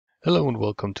Hello and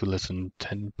welcome to lesson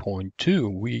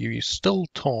 10.2. We still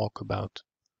talk about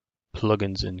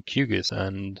plugins in QGIS,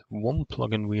 and one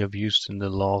plugin we have used in the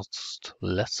last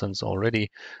lessons already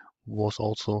was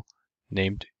also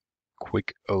named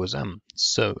Quick OSM.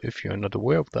 So if you're not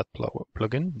aware of that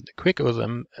plugin, the Quick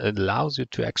OSM allows you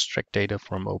to extract data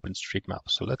from Openstreetmap.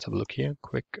 So let's have a look here.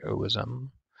 Quick OSM.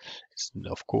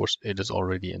 Of course, it is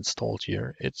already installed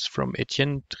here. It's from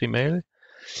Etienne Trimel,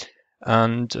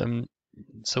 and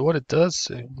so what it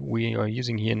does, we are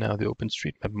using here now the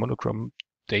OpenStreetMap monochrome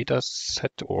data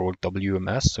set, or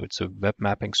WMS. So it's a web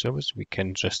mapping service. We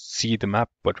can just see the map,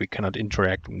 but we cannot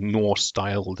interact nor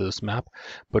style this map,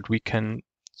 but we can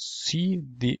see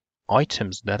the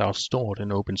items that are stored in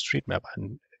OpenStreetMap.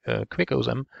 And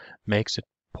QuickOSM makes it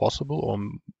possible or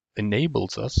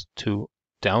enables us to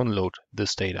download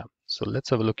this data. So let's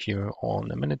have a look here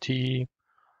on amenity.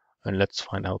 And let's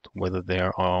find out whether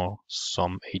there are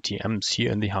some ATMs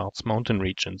here in the Harz Mountain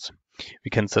regions.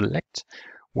 We can select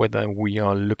whether we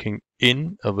are looking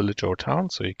in a village or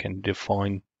town, so you can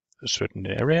define a certain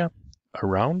area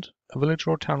around a village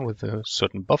or town with a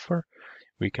certain buffer.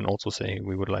 We can also say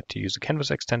we would like to use a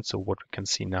canvas extent, so what we can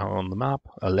see now on the map,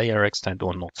 a layer extent,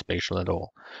 or not spatial at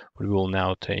all. We will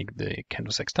now take the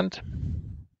canvas extent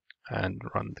and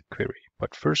run the query.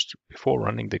 But first, before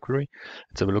running the query,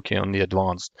 let's have a look here on the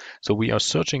advanced. So we are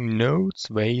searching nodes,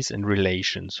 ways, and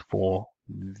relations for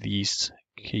these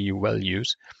key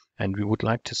values, and we would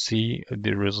like to see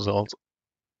the results,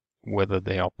 whether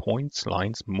they are points,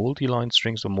 lines, multi-line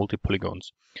strings, or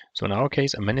multi-polygons. So in our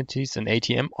case, amenities and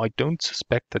ATM, I don't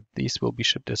suspect that these will be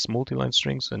shipped as multi-line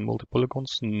strings and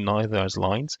multi-polygons, neither as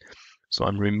lines. So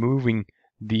I'm removing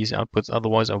these outputs.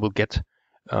 Otherwise, I will get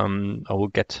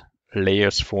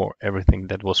layers for everything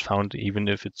that was found, even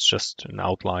if it's just an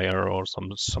outlier or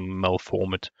some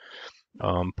malformed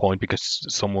point, because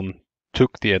someone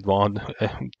took the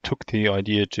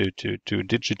idea to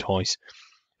digitize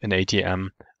an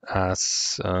ATM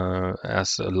as a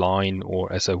line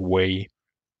or as a way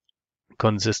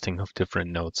consisting of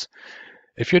different nodes.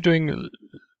 If you're doing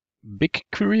big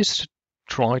queries,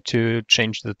 try to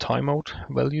change the timeout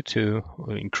value to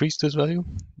increase this value.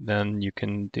 Then you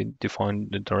can define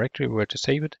the directory where to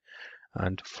save it,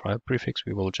 and file prefix,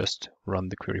 we will just run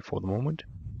the query for the moment.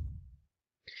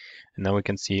 And now we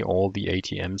can see all the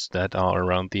ATMs that are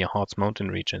around the Harz Mountain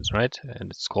regions, right?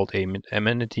 And it's called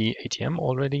amenity ATM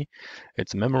already.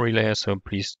 It's a memory layer, so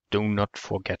please do not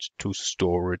forget to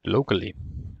store it locally.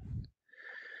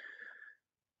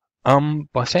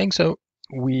 By saying so,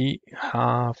 we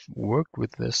have worked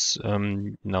with this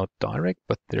now direct,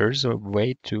 but there is a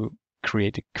way to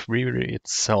create a query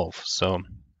itself. So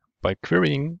by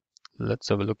querying, let's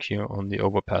have a look here on the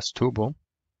Overpass Turbo.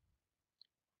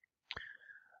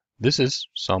 This is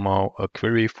somehow a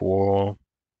query for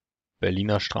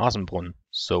Berliner Straßenbrunnen,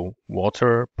 so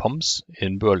water pumps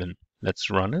in Berlin. Let's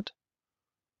run it.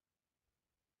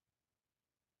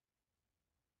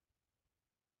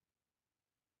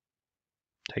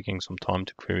 Taking some time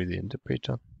to query the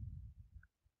interpreter.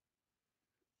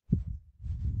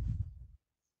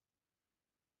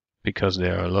 Because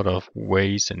there are a lot of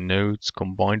ways and nodes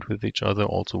combined with each other,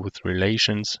 also with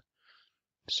relations,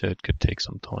 so it could take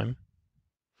some time.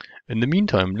 In the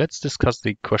meantime, let's discuss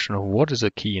the question of what is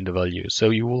a key in the value. So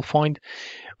you will find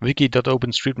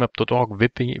wiki.openstreetmap.org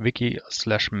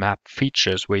wiki/map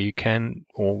features, where you can,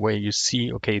 or where you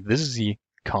see, okay, this is the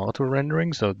cartoon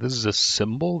rendering, so this is a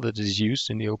symbol that is used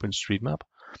in the OpenStreetMap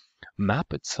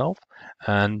map itself,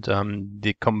 and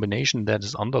the combination that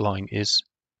is underlying is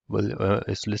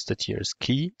listed here as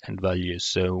key and value.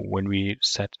 So when we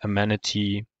set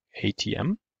amenity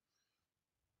ATM,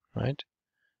 right?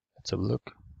 Let's have a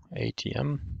look.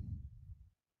 ATM.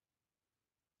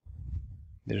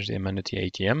 There's the amenity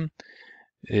ATM.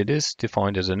 It is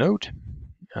defined as a node,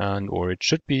 or it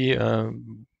should be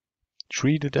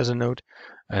treated as a node,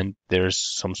 and there's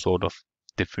some sort of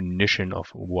definition of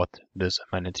what this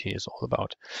amenity is all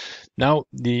about. Now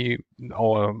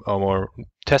our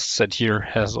test set here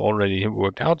has already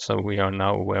worked out, so we are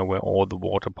now aware where all the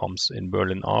water pumps in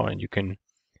Berlin are, and you can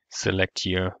select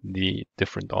here the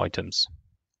different items.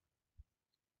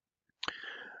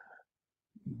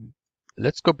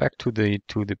 Let's go back to the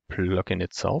plugin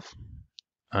itself,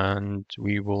 and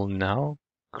we will now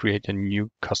create a new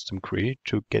custom query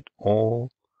to get all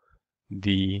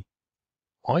the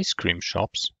ice cream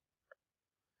shops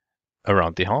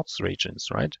around the Harz regions,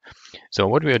 right? So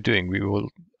what we are doing, we will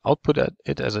output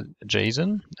it as a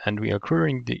JSON, and we are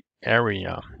querying the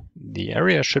area. The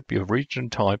area should be of region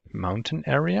type mountain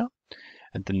area,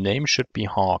 and the name should be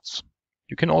Harz.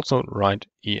 You can also write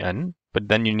EN but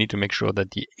then you need to make sure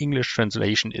that the English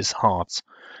translation is hearts.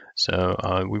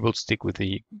 So we will stick with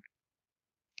the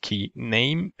key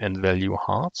name and value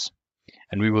hearts,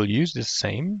 and we will use the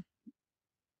same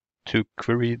to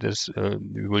query this.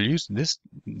 We will use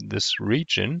this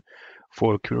region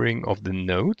for querying of the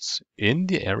nodes in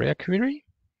the area query.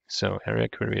 So area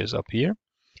query is up here,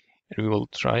 and we will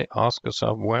try ask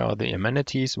ourselves where are the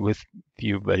amenities with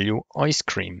view value ice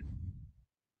cream.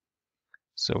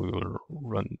 So we will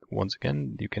run once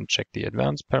again. You can check the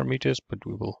advanced parameters, but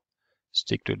we will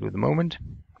stick to it with the moment.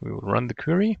 We will run the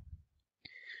query.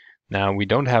 Now we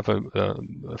don't have a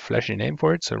flashy name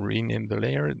for it, so rename the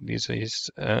layer. This is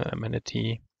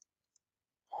amenity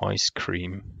ice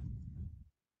cream.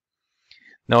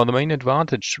 Now the main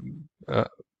advantage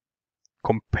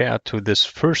compared to this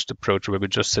first approach where we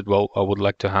just said, well, I would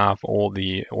like to have all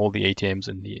the ATMs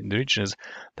in the region, is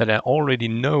that I already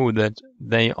know that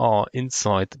they are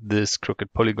inside this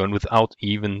crooked polygon without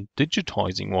even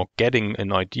digitizing or getting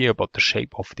an idea about the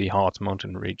shape of the Harz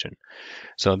Mountain region.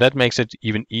 So that makes it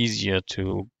even easier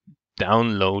to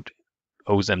download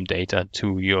OSM data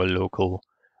to your local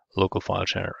file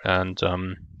share. And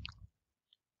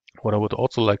what I would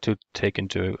also like to take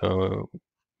into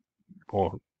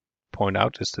or point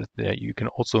out is that you can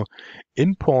also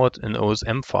import an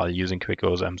OSM file using Quick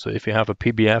OSM. So if you have a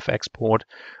PBF export,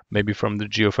 maybe from the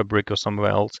GeoFabric or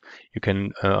somewhere else, you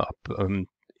can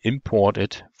import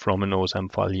it from an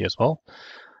OSM file here as well.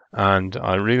 And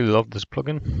I really love this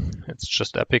plugin. It's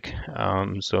just epic.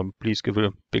 So please give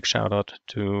a big shout out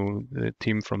to the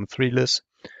team from 3LIS.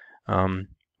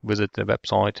 Visit their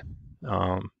website.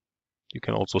 You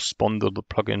can also sponsor the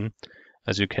plugin,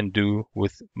 as you can do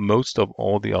with most of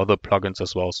all the other plugins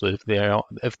as well. So if they are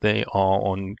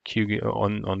on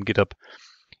GitHub,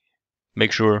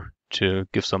 make sure to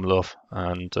give some love.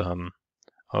 And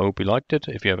I hope you liked it.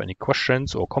 If you have any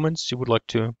questions or comments you would like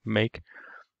to make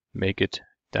it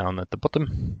down at the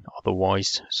bottom.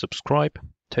 Otherwise, subscribe.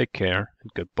 Take care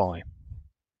and goodbye.